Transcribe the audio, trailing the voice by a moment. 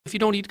if you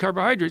don't eat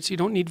carbohydrates, you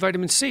don't need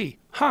vitamin C.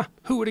 Huh,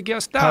 who would have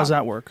guessed that? How does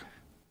that work?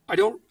 I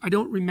don't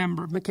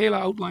remember. Michaela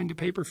outlined a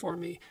paper for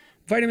me.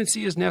 Vitamin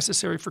C is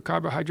necessary for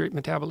carbohydrate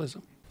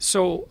metabolism.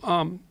 So,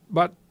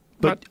 but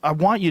I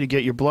want you to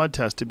get your blood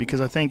tested because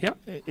I think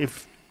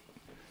if...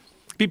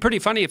 It'd be pretty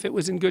funny if it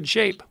was in good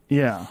shape.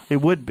 Yeah,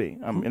 it would be.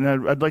 And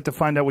I'd like to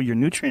find out what your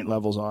nutrient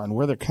levels are and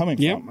where they're coming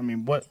from. I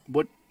mean,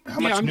 how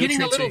much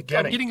nutrients are you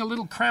getting? I'm getting a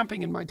little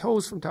cramping in my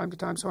toes from time to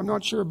time, so I'm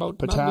not sure about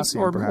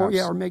potassium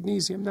or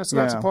magnesium. That's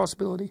a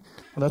possibility.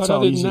 Well, that's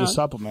all easy to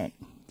supplement.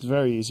 It's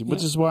very easy,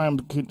 which is why I'm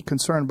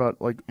concerned about,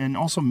 and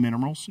also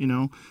minerals,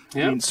 I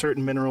mean,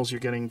 certain minerals you're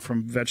getting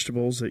from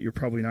vegetables that you're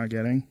probably not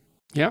getting.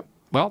 Yeah.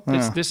 Well,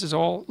 this is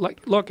all,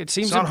 look, it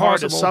seems impossible. It's not hard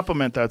to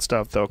supplement that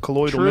stuff, though.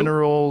 Colloidal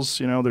minerals,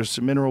 there's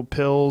mineral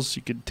pills.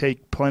 You could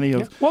take plenty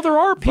of Well, there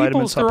are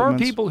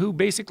supplements. people who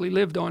basically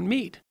lived on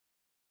meat.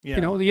 Yeah.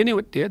 The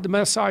Inuit did. The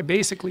Maasai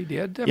basically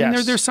did. I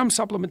mean, there's some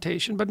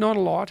supplementation, but not a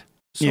lot.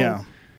 So,